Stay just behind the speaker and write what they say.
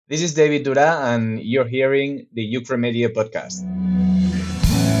This is David Dura, and you're hearing the Ukraine Media podcast.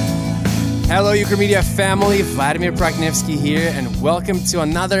 Hello, Ukraine Media family. Vladimir Praknevsky here, and welcome to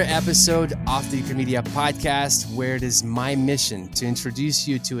another episode of the Ukraine Media podcast, where it is my mission to introduce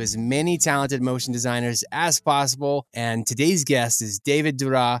you to as many talented motion designers as possible. And today's guest is David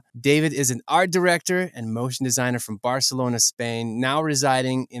Dura. David is an art director and motion designer from Barcelona, Spain, now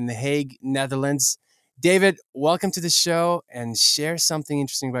residing in The Hague, Netherlands. David, welcome to the show, and share something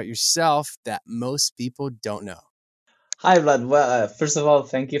interesting about yourself that most people don't know. Hi, Vlad. Well, first of all,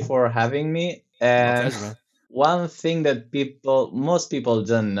 thank you for having me. My And pleasure, man. one thing that most people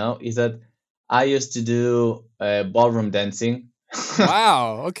don't know is that I used to do ballroom dancing.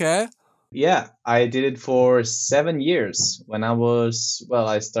 Wow, okay. Yeah, I did it for 7 years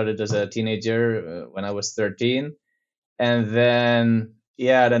I started as a teenager when I was 13. And then,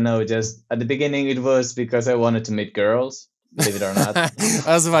 I don't know, just at the beginning it was because I wanted to meet girls, believe it or not.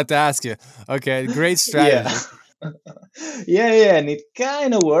 I was about to ask you. Okay, great Yeah. strategy. Yeah, and it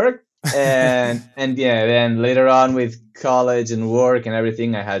kind of worked. And then later on with college and work and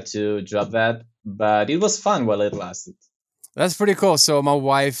everything, I had to drop that. But it was fun while it lasted. That's pretty cool. So my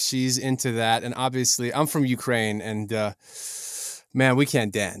wife, she's into that, and obviously I'm from Ukraine, and man, we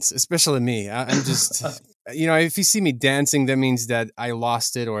can't dance, especially me. I'm just, if you see me dancing, that means that I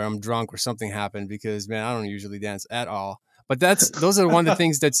lost it or I'm drunk or something happened because, man, I don't usually dance at all. But those are one of the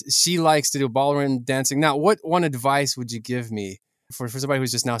things that she likes to do, ballroom dancing. Now, what one advice would you give me for somebody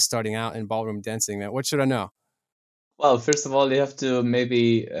who's just now starting out in ballroom dancing, man? What should I know? Well, first of all, you have to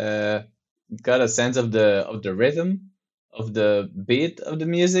maybe got a sense of the rhythm, of the beat of the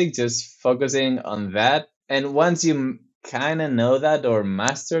music, just focusing on that. And once you kind of know that or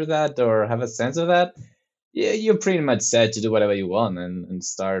master that or have a sense of that, yeah, you're pretty much set to do whatever you want and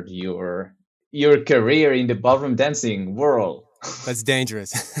start your career in the ballroom dancing world. That's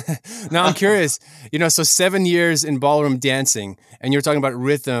dangerous. Now I'm curious, so 7 years in ballroom dancing, and you're talking about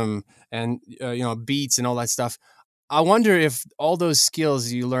rhythm and, beats and all that stuff. I wonder if all those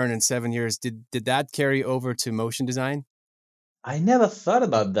skills you learned in 7 years, did that carry over to motion design? I never thought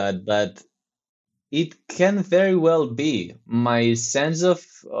about that, but it can very well be. My sense of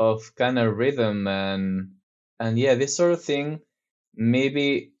kind of rhythm and yeah, this sort of thing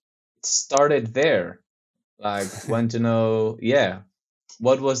maybe started there. Like want to know, yeah,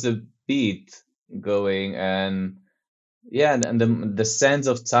 what was the beat going and the sense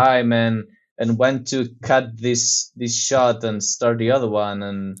of time and when to cut this shot and start the other one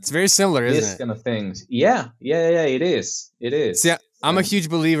and It's very similar, isn't this it? kind of things. Yeah, it is. It See, is. I'm a huge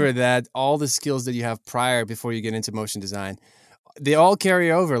believer that all the skills that you have prior before you get into motion design, they all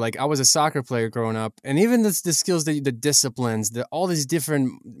carry over. Like I was a soccer player growing up, and even the skills, the disciplines, all these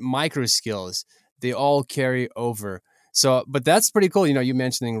different micro skills, they all carry over. So, but that's pretty cool. You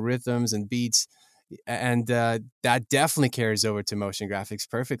mentioning rhythms and beats, and that definitely carries over to motion graphics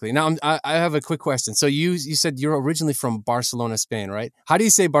perfectly. Now, I have a quick question. So you said you're originally from Barcelona, Spain, right? How do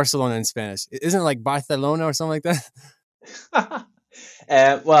you say Barcelona in Spanish? Isn't it like Barcelona or something like that?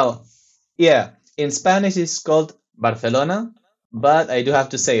 Well, yeah, in Spanish it's called Barcelona, but I do have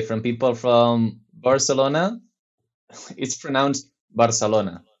to say, from people from Barcelona, it's pronounced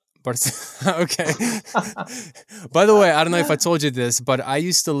Barcelona. Okay. By the way, I don't know if I told you this, but I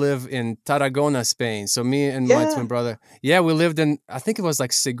used to live in Tarragona, Spain. So me and my Yeah, twin brother, yeah, we lived in, I think it was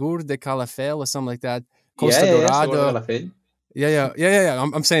like Segur de Calafell or something like that. yeah, Costa yeah, yeah. Seguro de Dorado. Calafell. Yeah.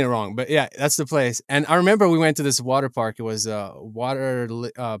 I'm saying it wrong, but yeah, that's the place. And I remember we went to this water park. It was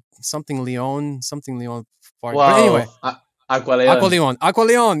something Leon park. But anyway, Wow, Aqua Aqualeon. Leon. Aqua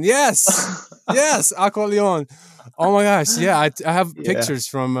Leon. Yes, Aqua Leon. Oh my gosh, yeah, I have Yeah. pictures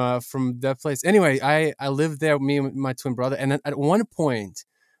from that place. Anyway, I lived there, me and my twin brother, and at one point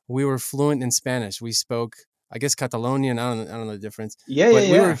we were fluent in Spanish. We spoke, I guess, Catalonian. I don't know the difference, Yeah, yeah, but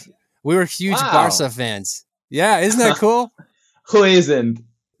yeah. we were huge Wow. Barca fans. Yeah, isn't that cool? Who isn't?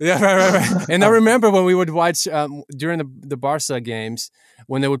 Yeah, right. And I remember when we would watch during the Barca games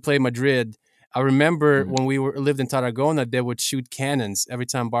when they would play Madrid. I remember Mm. when lived in Tarragona, they would shoot cannons every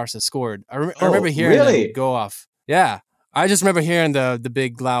time Barca scored. I remember Oh, hearing them really? go off. Yeah, I just remember hearing the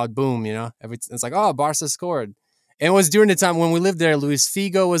big loud boom. It's like, oh, Barca scored. And it was during the time when we lived there. Luis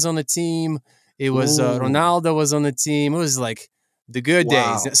Figo was on the team. It was Ooh, Ronaldo was on the team. It was like the good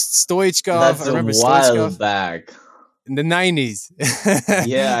days. wow. Stoichkov. I That's a remember while Stoichkov back. in the 90s.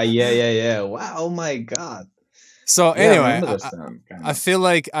 Yeah. Wow, oh my God. So Yeah, I anyway, remember I, this I time, kind I of. feel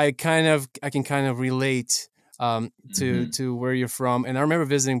like I can kind of relate Hmm. to where you're from. And I remember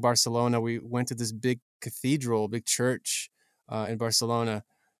visiting Barcelona. We went to this big cathedral, big church in Barcelona.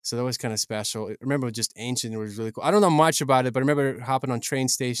 So that was kind of special. I remember just ancient. It was really cool. I don't know much about it, but I remember hopping on train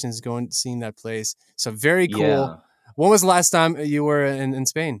stations, going seeing that place. So very cool. Yeah. When was the last time you were in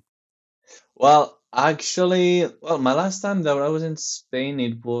Spain? Well, actually, well, my last time that I was in Spain,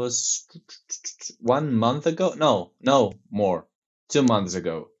 it was 1 month ago. No, no, more. 2 months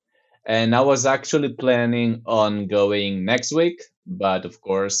ago. And I was actually planning on going next week, but of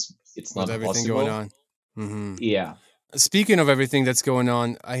course, it's With not everything going possible. on. Hmm. Yeah. Speaking of everything that's going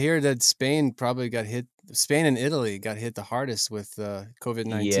on, I hear that Spain probably got hit. Spain and Italy got hit the hardest with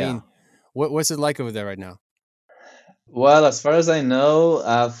COVID-19. Yeah. What's it like over there right now? Well, as far as I know,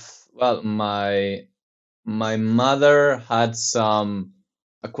 well, my mother had some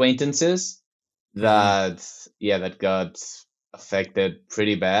acquaintances Hmm. that, yeah, that got affected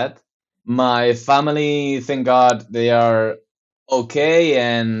pretty bad. My family, thank God, they are okay,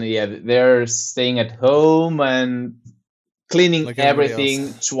 and yeah, they're staying at home and cleaning Like everybody else.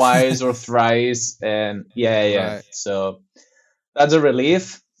 everything twice or thrice, and yeah, yeah. Right. So that's a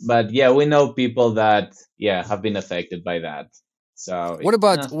relief. But yeah, we know people that, yeah, have been affected by that. So What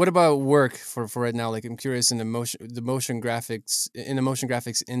about work for right now? Like I'm curious in the motion graphics in the motion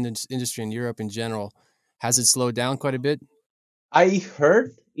graphics industry in Europe in general, has it slowed down quite a bit? I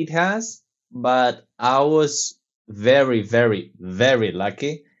heard it has, but I was very, very, very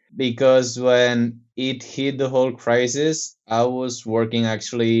lucky because when it hit the whole crisis, I was working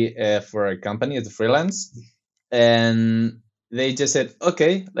actually for a company as a freelance, and they just said,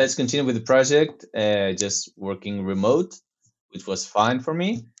 "Okay, let's continue with the project, just working remote," which was fine for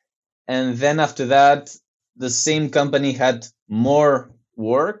me. And then after that, the same company had more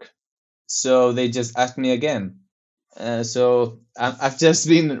work, so they just asked me again. So I've just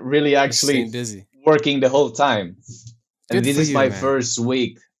been really Just staying actually busy. working the whole time, and Good this for is you, my man. first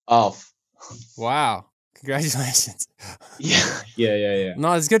week off. Wow. Congratulations. Yeah, yeah, yeah, yeah.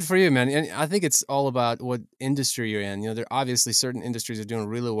 No, it's good for you, man. And I think it's all about what industry you're in. You know, there obviously certain industries are doing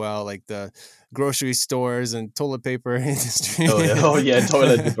really well, like the grocery stores and toilet paper industry. Oh yeah, oh yeah,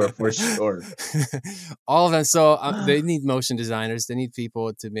 toilet paper for sure. All of them. So they need motion designers. They need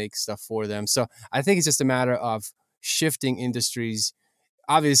people to make stuff for them. So I think it's just a matter of shifting industries.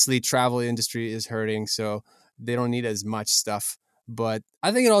 Obviously, travel industry is hurting, so they don't need as much stuff. But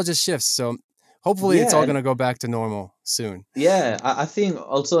I think it all just shifts. So hopefully, it's Yeah, all and gonna go back to normal soon. yeah, I think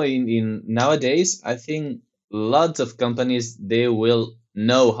also in nowadays, I think lots of companies they will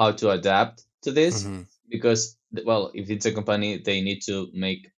know how to adapt to this Hmm. because, well, if it's a company, they need to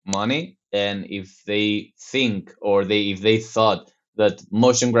make money, and if they think or they if they thought that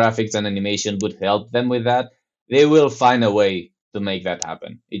motion graphics and animation would help them with that, they will find a way to make that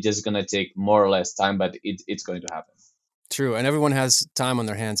happen. It's just gonna take more or less time, but it's going to happen. True, and everyone has time on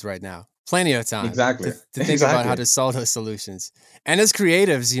their hands right now. Plenty of time Exactly. to think about how Exactly. to solve those solutions. And as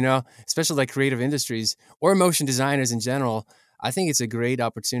creatives, you know, especially like creative industries or motion designers in general, I think it's a great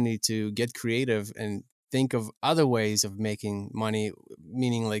opportunity to get creative and think of other ways of making money,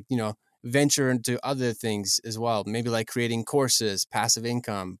 meaning like, you know, venture into other things as well. Maybe like creating courses, passive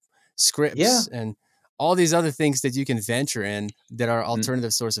income, Yeah. scripts, and all these other things that you can venture in that are Mm.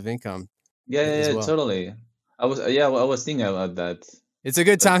 alternative source of income Yeah, as yeah, yeah, well. totally. Yeah, I was thinking about that. It's a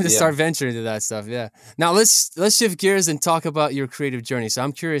good But time to yeah. start venturing into that stuff. Yeah. Now let's shift gears and talk about your creative journey. So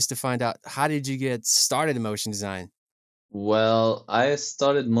I'm curious to find out, how did you get started in motion design? Well, I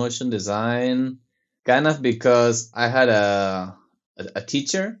started motion design kind of because I had a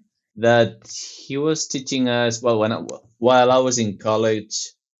teacher that he was teaching us, well, while I was in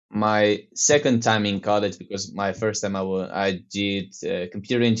college, my second time in college, because my first time I did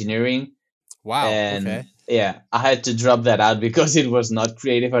computer engineering, Wow. and Okay. yeah, I had to drop that out because it was not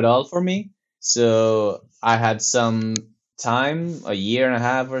creative at all for me. So I had some time, a year and a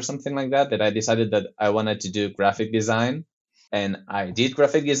half or something like that, that I decided that I wanted to do graphic design, and I did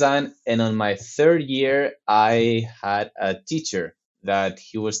graphic design. And on my third year I had a teacher that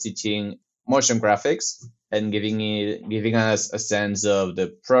he was teaching motion graphics and giving us a sense of the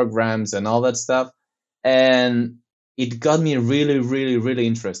programs and all that stuff, and it got me really, really, really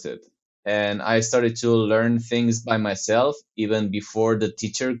interested. And I started to learn things by myself even before the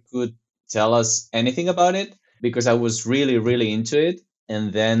teacher could tell us anything about it, because I was really, really into it.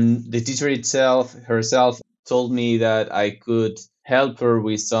 And then the teacher herself told me that I could help her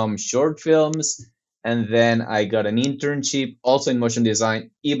with some short films. And then I got an internship also in motion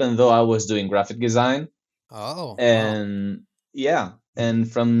design, even though I was doing graphic design. Oh, wow. And yeah,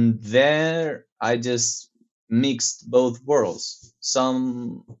 and from there I just mixed both worlds.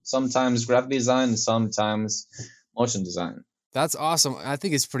 Sometimes graphic design, sometimes motion design. That's awesome. I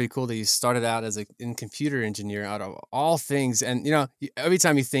think it's pretty cool that you started out as a in computer engineer out of all things. And every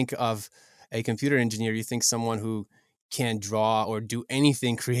time you think of a computer engineer, you think someone who can draw or do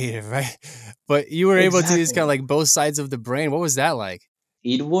anything creative, right? But you were able to use kind of Exactly. like both sides of the brain. What was that like?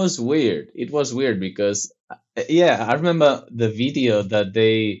 It was weird. It was weird because, yeah, I remember the video that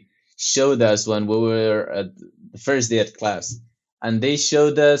they showed us when we were at the first day at class, and they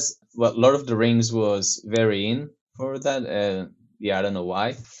showed us what Lord of the Rings was very in for that. Yeah, I don't know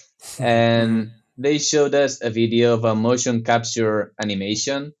why. Hmm. And they showed us a video of a motion capture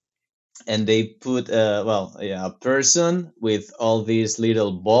animation, and they put a person with all these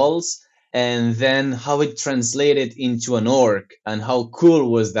little balls, and then how it translated into an orc, and how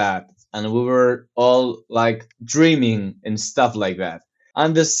cool was that. And we were all like dreaming and stuff like that.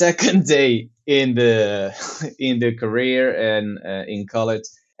 On the second day in the in the career and in college,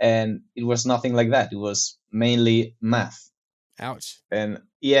 and it was nothing like that. It was mainly math. Ouch. And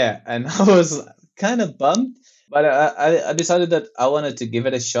yeah, and I was kind of bummed, but I decided that I wanted to give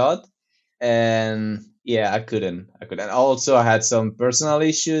it a shot. And yeah, I couldn't. Also, I had some personal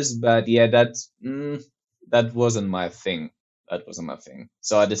issues, but yeah, that wasn't my thing. That wasn't my thing.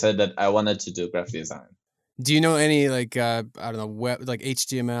 So I decided that I wanted to do graphic design. Do you know any like I don't know, web like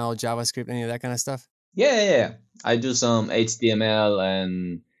HTML, JavaScript, any of that kind of stuff? Yeah, yeah, yeah. I do some HTML,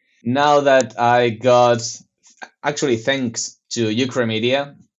 and now that I got, actually, thanks to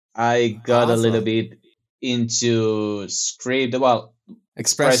Ukramedia, I got a little Awesome. bit into script, well,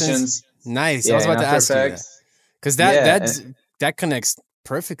 Expressions. expressions, Nice. I yeah, was in about to After ask you that. Effects. Because Yeah, and that connects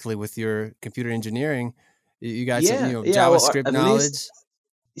perfectly with your computer engineering. You got some, yeah, yeah. Well, JavaScript at least, knowledge.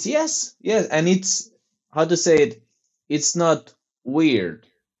 yes, yes, and it's, how to say it. It's not weird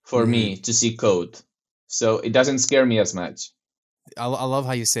for Hmm. me to see code, so it doesn't scare me as much. I love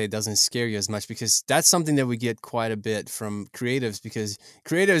how you say it doesn't scare you as much because that's something that we get quite a bit from creatives because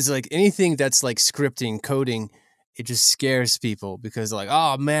creatives, like anything that's like scripting, coding, it just scares people because like,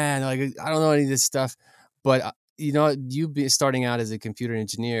 oh man, like I don't know any of this stuff. But you be starting out as a computer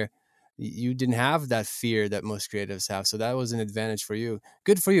engineer, you didn't have that fear that most creatives have. So that was an advantage for you.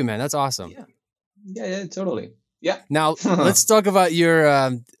 Good for you, man. That's awesome. Yeah, yeah, yeah, totally. Yeah. Now let's talk about your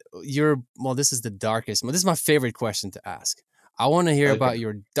well. This is the darkest. This is my favorite question to ask. I want to hear Okay. about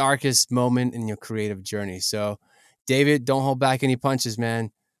your darkest moment in your creative journey. So, David, don't hold back any punches,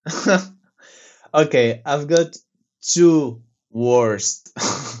 man. Okay, I've got two worst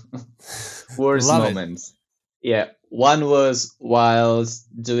worst Love it. moments. Yeah, one was whilst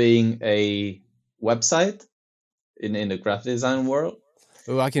doing a website in the graphic design world,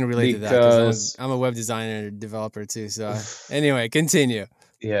 Oh, I can relate to that because because I'm a web designer and developer too. So, anyway, continue.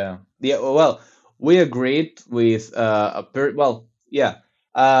 yeah, yeah. Well, we agreed with a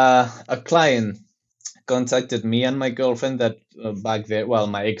client contacted me and my girlfriend that back then, well,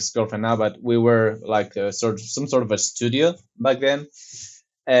 my ex-girlfriend now, but we were like some sort of a studio back then.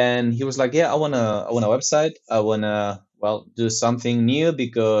 And he was like, yeah, I want a website. I want to, well, do something new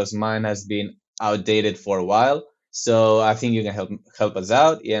because mine has been outdated for a while. So I think you can help us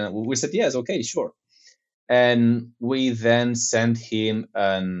out. And we said, yes, okay, sure. And we then sent him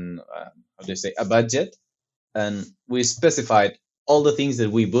an how do you say, a budget, and we specified all the things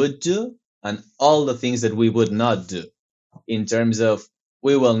that we would do and all the things that we would not do, in terms of,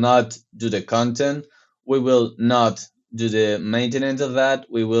 we will not do the content, we will not do the maintenance of that,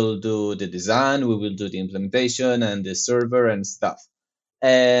 we will do the design, we will do the implementation and the server and stuff.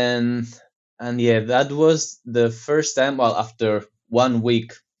 And yeah, that was the first time. Well, after 1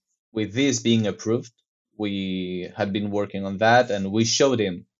 week with this being approved, we had been working on that, and we showed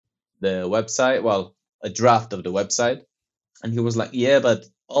him the website, well, a draft of the website, and he was like, yeah, but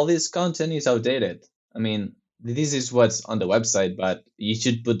all this content is outdated. I mean, this is what's on the website, but you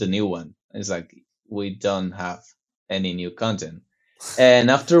should put the new one. And it's like, we don't have any new content.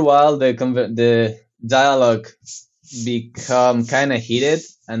 And after a while, the dialogue become kind of heated,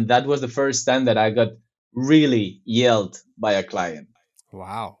 and that was the first time that I got really yelled by a client.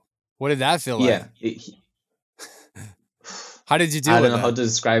 Wow. What did that feel like? Yeah, How did you I deal don't with know how that? to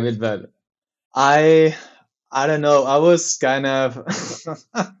describe it, but I I don't know. I was kind of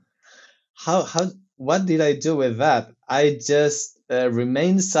how what did I do with that? I just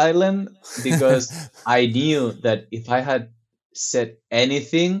remained silent because I knew that if I had said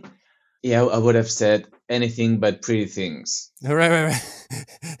anything, yeah, I would have said anything but pretty things. Right.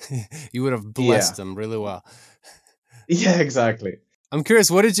 You would have blessed Yeah, them really well. yeah, exactly. I'm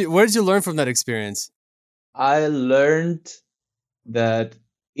curious, what did you learn from that experience? I learned that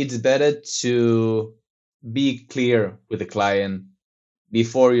it's better to be clear with the client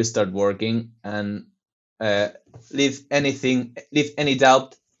before you start working, and uh, leave any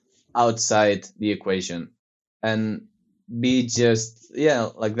doubt outside the equation, and be just, yeah,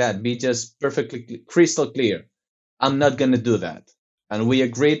 like that, be just perfectly crystal clear. I'm not gonna do that, and we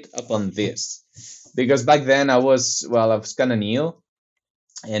agreed upon this. Because back then I was kind of new,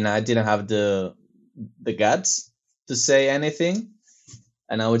 and I didn't have the guts to say anything,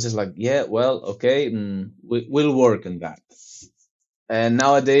 and I was just like, yeah, well, okay, we'll work on that. And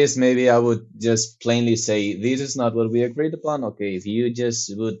nowadays, maybe I would just plainly say, "This is not what we agreed upon." Okay, if you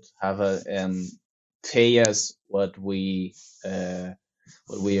just would have a pay us what we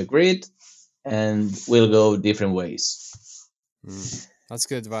agreed, and we'll go different ways. Mm, that's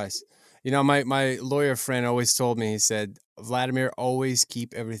good advice. You know, my lawyer friend always told me, he said, Vladimir, always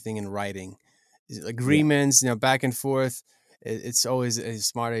keep everything in writing. Yeah, Agreements, you know, back and forth. It's always a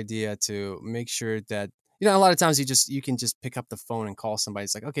smart idea to make sure that, you know, a lot of times you can just pick up the phone and call somebody.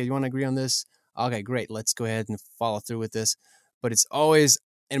 It's like, okay, you want to agree on this? Okay, great. Let's go ahead and follow through with this. But it's always,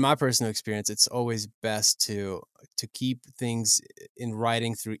 in my personal experience, it's always best to keep things in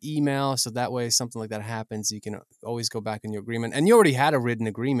writing through email, so that way something like that happens, you can always go back in your agreement, and you already had a written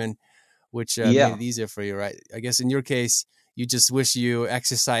agreement, which made yeah, it easier for you, right? I guess in your case, you just wish you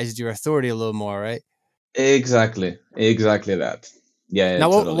exercised your authority a little more, right? exactly that. Yeah, yeah, Now,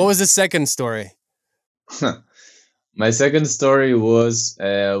 what totally. was the second story? My second story was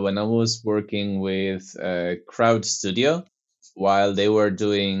when I was working with Crowd Studio while they were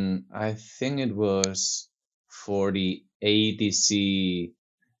doing, I think it was for the ADC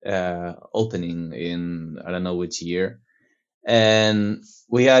opening in, I don't know which year. And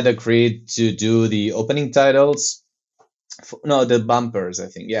we had agreed to do the opening titles, no, the bumpers, I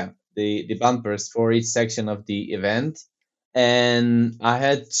think, yeah, the bumpers for each section of the event. And I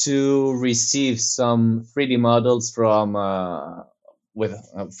had to receive some 3D models from another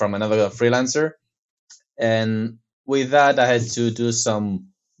freelancer, and with that I had to do some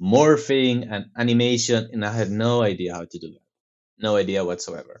morphing and animation, and I had no idea how to do that, no idea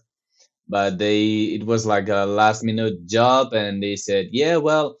whatsoever. But it was like a last minute job, and they said, yeah,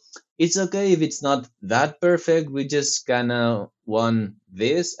 well, it's okay if it's not that perfect, we just kind of want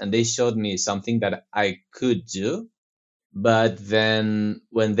this, and they showed me something that I could do. But then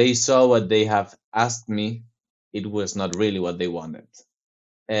when they saw what they have asked me, it was not really what they wanted.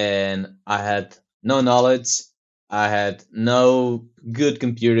 And I had no knowledge. I had no good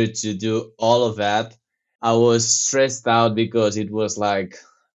computer to do all of that. I was stressed out because it was like,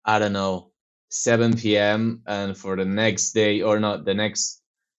 I don't know, 7 p.m. And for the next day, or not the next,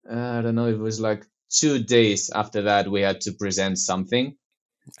 I don't know, it was like 2 days after that, we had to present something.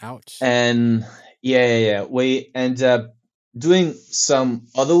 Ouch. And yeah, yeah, yeah, we ended up doing some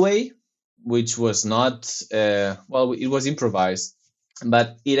other way, which was not, well, it was improvised,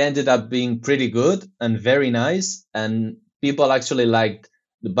 but it ended up being pretty good and very nice. And people actually liked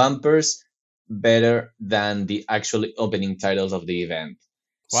the bumpers better than the actually opening titles of the event.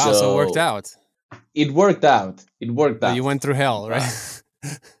 Wow, so it worked So out, it worked out. It worked but you out. went through hell, But right?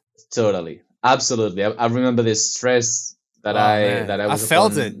 totally, absolutely. I remember the stress Oh man, that I I was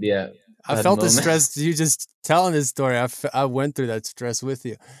felt it. upon, yeah, I that felt the moment. stress, you just telling this story. I went through that stress with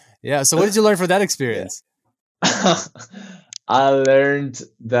you. Yeah, so what did you learn from that Yeah. experience? I learned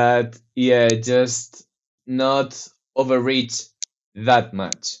that, yeah, just not overreach that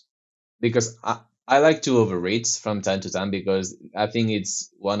much, because I like to overreach from time to time, because I think it's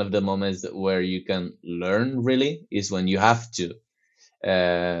one of the moments where you can learn really is when you have to.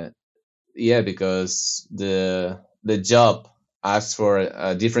 Uh, yeah, because the job asks for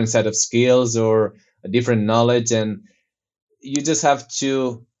a different set of skills or a different knowledge, and you just have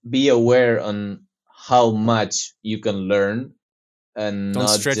to be aware on how much you can learn, and Don't not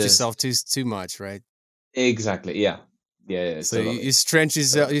stretch just yourself too much, right? exactly, yeah, yeah, yeah, So you totally, stretch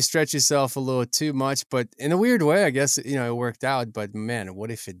yourself, totally. you stretch yourself a little too much, but in a weird way, I guess, you know, it worked out. But man,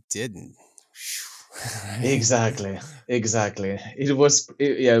 what if it didn't? Right? Exactly, exactly. Yeah, it was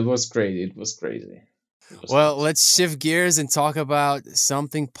crazy, it was crazy, it was Well, crazy. let's shift gears and talk about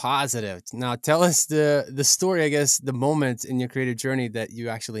something positive. Now, tell us the story, I guess, the moment in your creative journey that you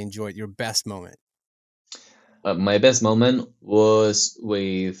actually enjoyed, your best moment. My best moment was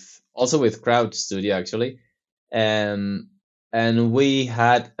with Crowd Studio, actually. um and we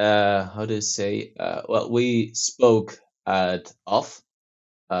had, how to say, well, we spoke at off,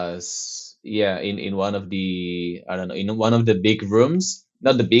 as yeah, in one of the, I don't know, in one of the big rooms,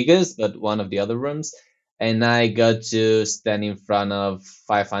 not the biggest, but one of the other rooms. And I got to stand in front of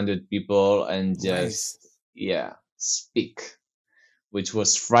 500 people and Nice. just, yeah, speak, which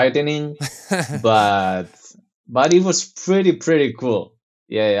was frightening, but it was pretty cool.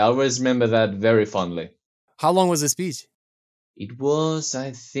 Yeah, yeah, I always remember that very fondly. How long was the speech? It was,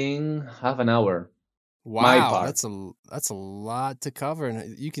 I think, half an hour. My Wow, part. that's a lot to cover,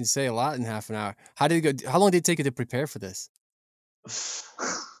 and you can say a lot in half an hour. How did it go? How long did it take you to prepare for this?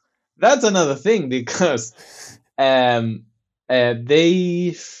 That's another thing because um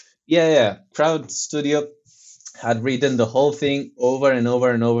they yeah, Crowd Studio had written the whole thing over and over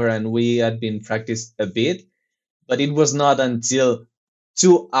and over, and we had been practiced a bit, but it was not until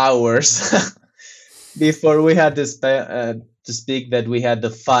 2 hours before we had to speak that we had the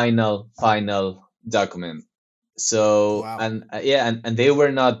final document. So Wow. and yeah, and they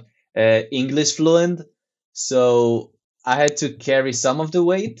were not English fluent, so I had to carry some of the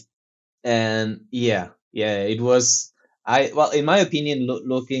weight, and yeah, it was. I well, in my opinion,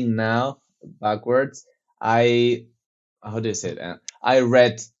 looking now backwards, I how do you say it? I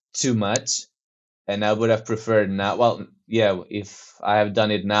read too much, and I would have preferred now. Well, yeah, if I have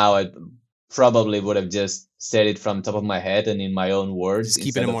done it now, I probably would have just said it from top of my head and in my own words Just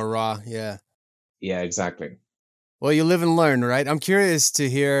keeping it instead of more raw. Yeah. yeah, exactly. Well, you live and learn, right? I'm curious to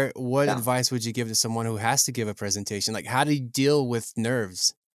hear what Yeah. advice would you give to someone who has to give a presentation? Like, how do you deal with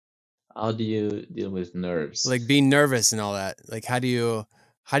nerves? How do you deal with nerves? Like being nervous and all that. Like, how'd you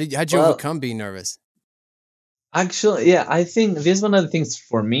Well, overcome being nervous? actually, yeah, I think this is one of the things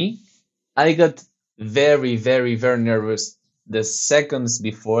for me. I got very nervous the seconds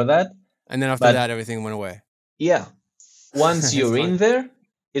before that, And then after but that, everything went away. yeah, once That's you're funny. in there,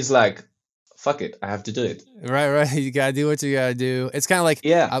 it's like, fuck it, I have to do it. Right. You gotta do what you gotta do. It's kind of like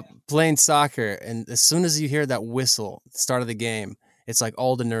Yeah, playing soccer, and as soon as you hear that whistle, the start of the game, it's like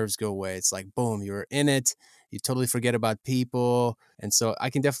all the nerves go away. It's like boom, you're in it. You totally forget about people, and so I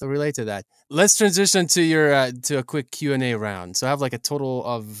can definitely relate to that. Let's transition to your to a quick Q&A round. So I have like a total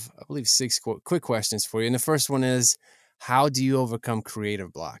of I believe 6 quick questions for you, and the first one is, how do you overcome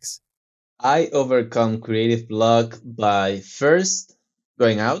creative blocks? I overcome creative block by first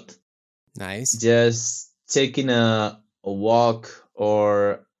going out, Nice. just taking a walk,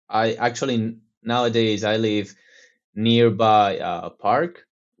 or I actually nowadays I live nearby a park,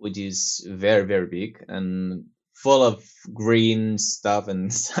 which is very big and full of green stuff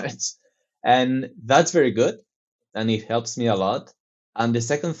and such. And that's very good. And it helps me a lot. And the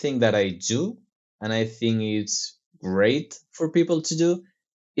second thing that I do, and I think it's great for people to do,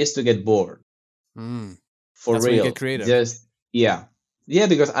 is to get bored Mm, for that's when you get real. creative. Just, yeah. Yeah,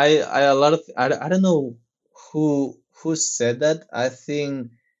 because I a lot of, I don't know who said that. I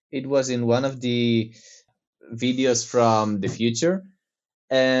think it was in one of the videos from the future,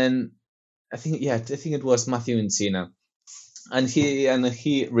 and I think it was Matthew Encina, and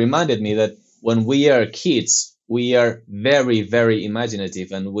he reminded me that when we are kids, we are very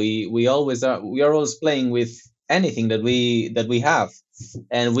imaginative, and we are always playing with anything that we have,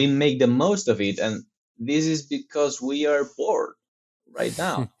 and we make the most of it, and this is because we are bored right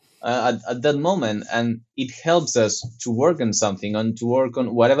now. At that moment, and it helps us to work on something and to work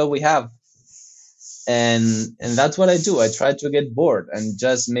on whatever we have, and that's what I do. I try to get bored and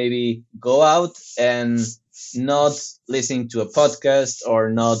just maybe go out and not listening to a podcast, or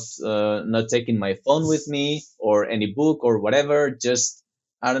not taking my phone with me or any book or whatever. Just,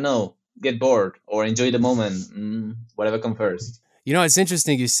 I don't know, get bored or enjoy the moment, whatever comes first. You know, it's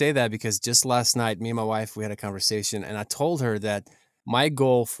interesting you say that because just last night, me and my wife, we had a conversation, and I told her that my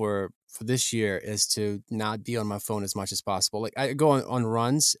goal for this year is to not be on my phone as much as possible. Like I go on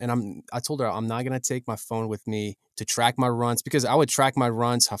runs, and I told her I'm not gonna take my phone with me to track my runs, because I would track my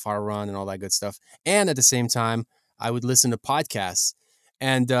runs, how far I run, and all that good stuff. And at the same time, I would listen to podcasts.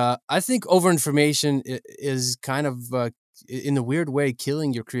 And I think over information is kind of in a weird way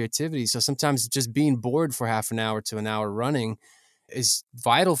killing your creativity. So sometimes just being bored for half an hour to an hour running is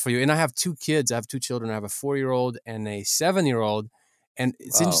vital for you. And I have 2 kids. I have 2 children. I have a 4-year-old and a 7-year-old. And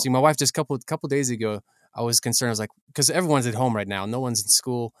it's Wow. interesting. My wife just couple days ago, I was concerned. I was like, because everyone's at home right now, no one's in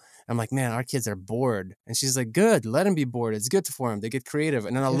school. I'm like, man, our kids are bored. And she's like, good, let them be bored. It's good for them. They get creative.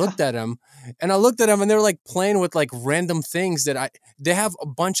 And then I Yeah. looked at them, and they're like playing with like random things they have a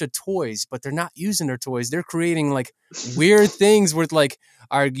bunch of toys, but they're not using their toys. They're creating like weird things with like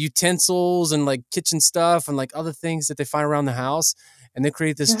our utensils and like kitchen stuff and like other things that they find around the house. And they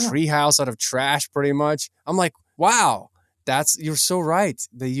create this Yeah. tree house out of trash pretty much. I'm like, wow, you're so right.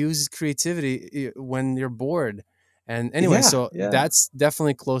 They use creativity when you're bored. And anyway, Yeah. so Yeah. that's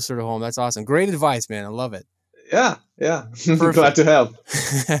definitely closer to home. That's awesome. Great advice, man. I love it. Yeah. Glad Perfect. to help.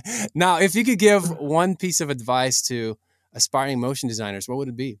 Now, if you could give one piece of advice to aspiring motion designers, what would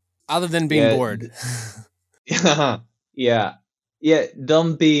it be? Other than being Yeah. bored. Yeah. Yeah. Yeah.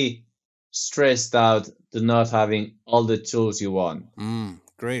 Don't be stressed out to not having all the tools you want.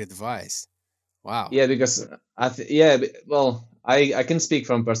 Great advice. Wow. Yeah, because well, I can speak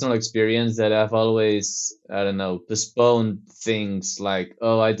from personal experience that I've always, I don't know, postponed things like,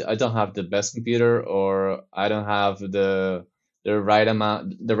 oh, I don't have the best computer, or I don't have the right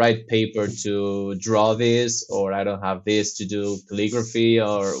amount, the right paper to draw this, or I don't have this to do calligraphy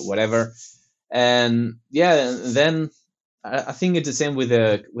or whatever. And yeah, then I think it's the same with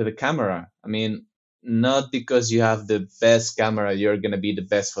a camera. I mean, not because you have the best camera, you're gonna be the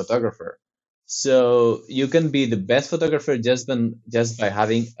best photographer. So you can be the best photographer just by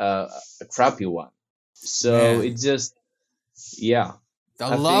having a crappy one. So Man, it just, yeah,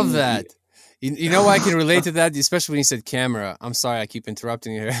 I I love think. that. You know why I can relate to that, especially when you said camera. I'm sorry I keep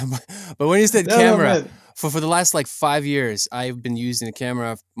interrupting you here, but when you said No, no, camera, man. for the last like 5 years, I've been using a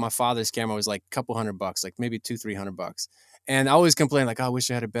camera. My father's camera was like a couple $100, like maybe 200-300 bucks, and I always complain like, oh, I wish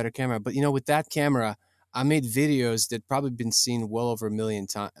I had a better camera. But you know, with that camera, I made videos that probably been seen well over a million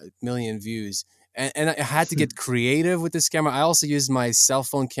views, and I had to get creative with this camera. I also used my cell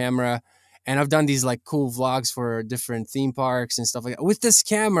phone camera, and I've done these like cool vlogs for different theme parks and stuff like that with this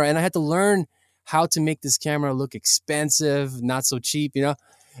camera. And I had to learn how to make this camera look expensive, not so cheap, you know?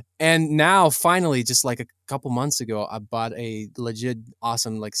 And now finally, just like a couple months ago, I bought a legit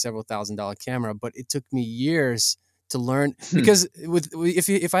awesome, like several $1,000 camera, but it took me years to learn because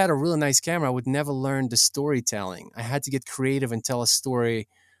if I had a really nice camera, I would never learn the storytelling. I had to get creative and tell a story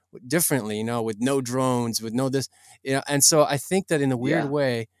differently, you know, with no drones, with no this, you know. And so I think that in a weird Yeah,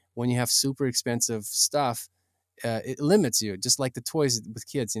 way, when you have super expensive stuff, it limits you, just like the toys with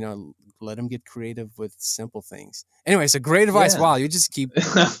kids, you know, let them get creative with simple things. Anyway, so great advice. yeah. Wow, you just keep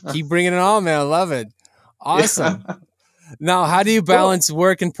bringing it on, man. I love it. Awesome. Yeah. Now, how do you Well, balance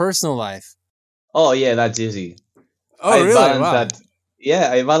work and personal life? oh yeah, that's easy. Oh, I really? balance Wow. that.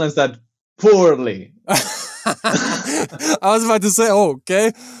 Yeah, I balance that poorly. I was about to say, oh,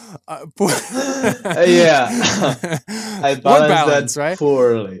 okay. Yeah, I What balance that balance, right?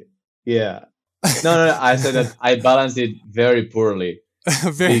 poorly. Yeah. No, no, no, I said that I balanced it very poorly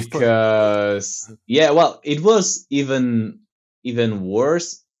Very poor. because yeah, well, it was even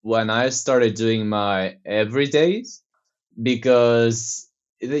worse when I started doing my everydays because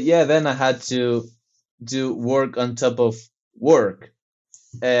yeah, then I had to do work on top of work,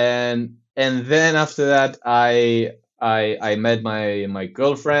 and then after that I met my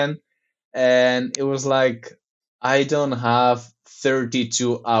girlfriend, and it was like I don't have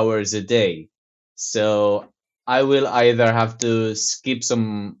 32 hours a day. So I will either have to skip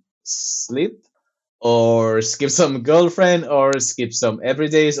some sleep, or skip some girlfriend, or skip some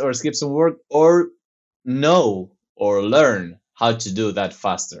everydays, or skip some work, or know or learn how to do that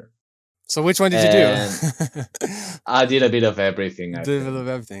faster. So which one did you do? And I did a bit of everything, I think. Develop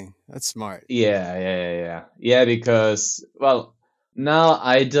everything. That's smart. Yeah, yeah, yeah, yeah. Yeah, because, well, now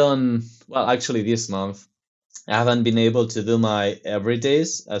I don't, well, actually, this month, I haven't been able to do my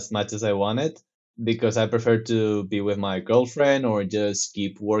everydays as much as I wanted because I prefer to be with my girlfriend or just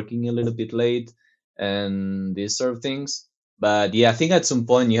keep working a little bit late and these sort of things. But yeah, I think at some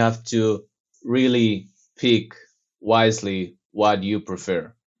point you have to really pick wisely what you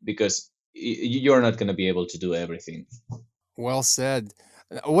prefer because you're not going to be able to do everything. Well said.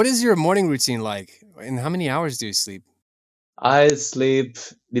 What is your morning routine like? And how many hours do you sleep? I sleep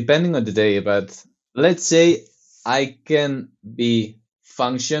depending on the day, but let's say I can be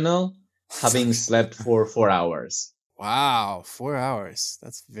functional having slept for 4 hours. Wow, 4 hours.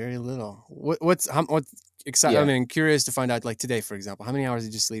 That's very little. What excited? I Yeah. mean, curious to find out. Like today, for example, how many hours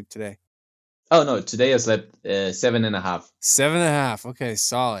did you sleep today? Oh no, today I slept 7.5. 7.5. Okay,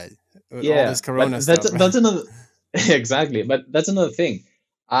 solid. With all Yeah, this Corona but that's stuff, right? that's another exactly. But that's another thing.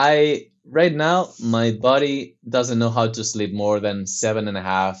 I right now my body doesn't know how to sleep more than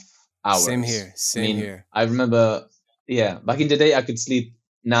 7.5 hours. I Same mean, here. I remember, yeah, back in the day I could sleep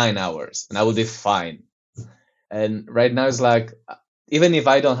 9 hours and I would be fine. And right now it's like even if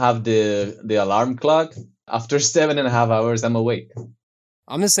I don't have the alarm clock, after 7.5 hours I'm awake.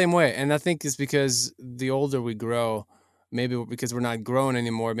 I'm the same way, and I think it's because the older we grow, maybe because we're not growing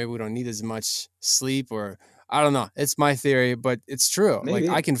anymore, maybe we don't need as much sleep, or I don't know. It's my theory, but it's true. Like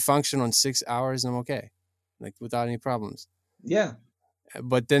I Maybe. can function on 6 hours and I'm okay, like without any problems. Yeah.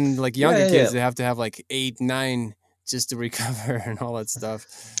 But then like Yeah, younger yeah, yeah. kids, they have to have like 8, 9 just to recover and all that stuff.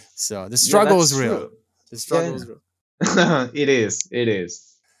 So the Yeah, struggle is that's real. true. The struggle Yeah. is real. It is. It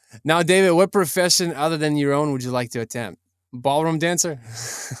is. Now, David, what profession other than your own would you like to attempt? Ballroom dancer?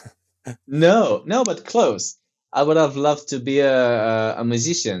 No, no, but close. I would have loved to be a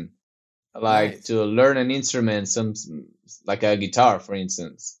musician, like Nice. to learn an instrument, like a guitar, for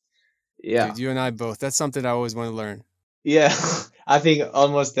instance. Yeah, Dude, you and I both. That's something I always want to learn. yeah. I think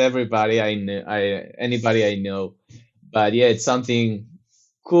almost everybody I know, anybody I know. But yeah, it's something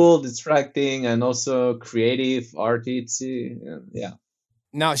cool, distracting, and also creative, artsy. Yeah.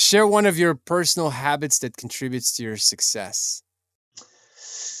 Now, share one of your personal habits that contributes to your success.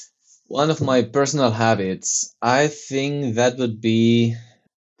 One of my personal habits, I think that would be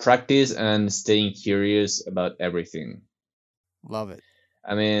practice and staying curious about everything. Love it.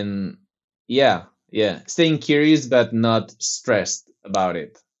 I mean, yeah, yeah, staying curious but not stressed about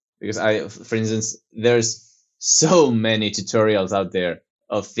it. Because for instance, there's so many tutorials out there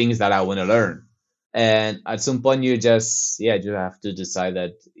of things that I want to learn. And at some point, you have to decide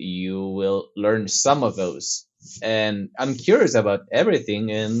that you will learn some of those. And I'm curious about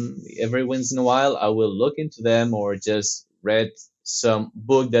everything. And every once in a while, I will look into them or just read some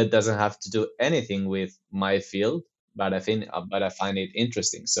book that doesn't have to do anything with my field, but I find it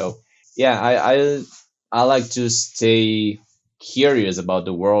interesting. So yeah, I like to stay curious about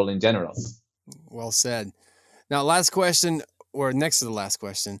the world in general. Well said. Now, last question, or next to the last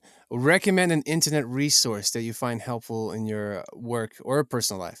question, recommend an internet resource that you find helpful in your work or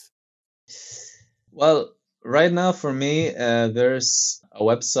personal life. Well, right now for me, there's a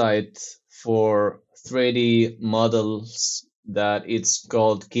website for 3D models that it's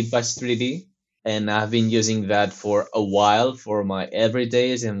called Kitbash 3D, and I've been using that for a while for my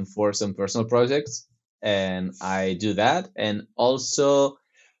everydays and for some personal projects, and I do that, and also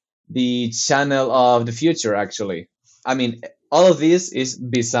the channel of the future actually. I mean, all of this is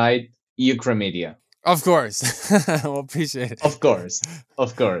beside Ukramedia. Of course. Well, appreciate it. Of course.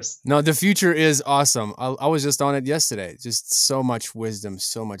 Of course. No, the future is awesome. I was just on it yesterday. Just so much wisdom,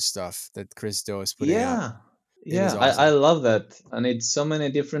 so much stuff that Chris Do is putting out. Yeah. It is Yeah, awesome. I love that. And it's so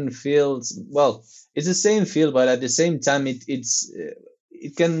many different fields. Well, it's the same field, but at the same time, it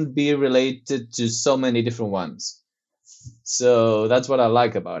can be related to so many different ones. So that's what I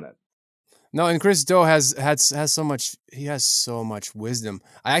like about it. No, and Chris Do has so much. He has so much wisdom.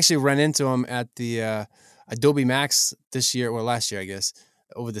 I actually ran into him at the Adobe Max this year or last year, I guess,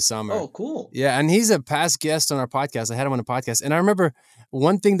 over the summer. Oh, cool. Yeah, and he's a past guest on our podcast. I had him on a podcast, and I remember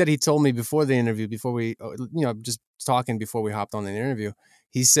one thing that he told me before the interview, before we, just talking before we hopped on the interview.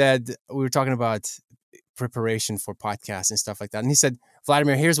 He said we were talking about preparation for podcasts and stuff like that, and he said,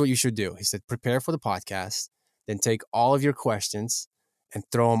 Vladimir, here's what you should do. He said, prepare for the podcast, then take all of your questions and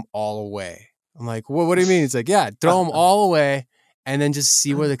throw them all away. I'm like, well, what do you mean? It's like, yeah, throw them all away and then just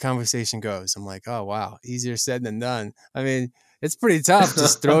see where the conversation goes. I'm like, oh, wow, easier said than done. I mean, it's pretty tough.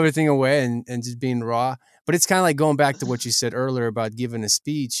 Just throw everything away and just being raw. But it's kind of like going back to what you said earlier about giving a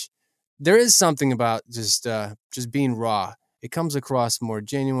speech. There is something about just being raw. It comes across more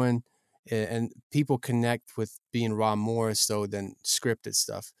genuine, and people connect with being raw more so than scripted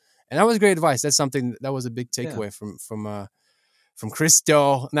stuff. And that was great advice. That's something that was a big takeaway from Chris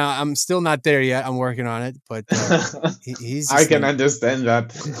Do. Now, I'm still not there yet. I'm working on it, but he's. I can understand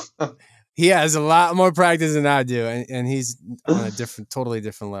that. He has a lot more practice than I do, and he's on a totally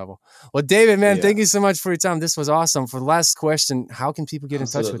different level. Well, David, man, thank you so much for your time. This was awesome. For the last question, how can people get in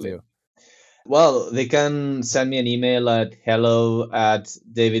touch with you? Well, they can send me an email at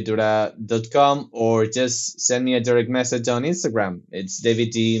hello@daviddura.com or just send me a direct message on Instagram. It's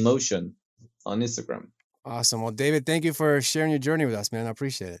David D Motion on Instagram. Awesome. Well, David, thank you for sharing your journey with us, man. I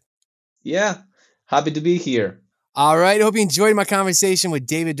appreciate it. Yeah, happy to be here. All right. Hope you enjoyed my conversation with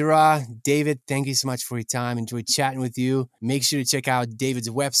David Dura. David, thank you so much for your time. Enjoyed chatting with you. Make sure to check out David's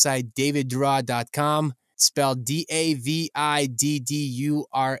website, daviddura.com. Spelled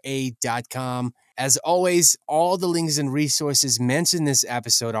DAVIDDURA.com. As always, all the links and resources mentioned in this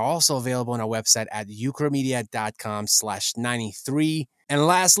episode are also available on our website at ukramedia.com/93. And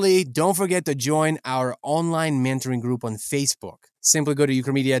lastly, don't forget to join our online mentoring group on Facebook. Simply go to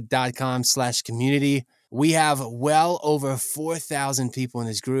ukramedia.com/community. We have well over 4,000 people in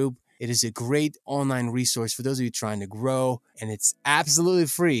this group. It is a great online resource for those of you trying to grow, and it's absolutely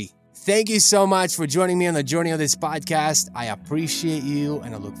free. Thank you so much for joining me on the journey of this podcast. I appreciate you,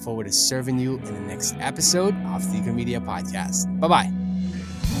 and I look forward to serving you in the next episode of the Ukramedia Podcast. Bye-bye.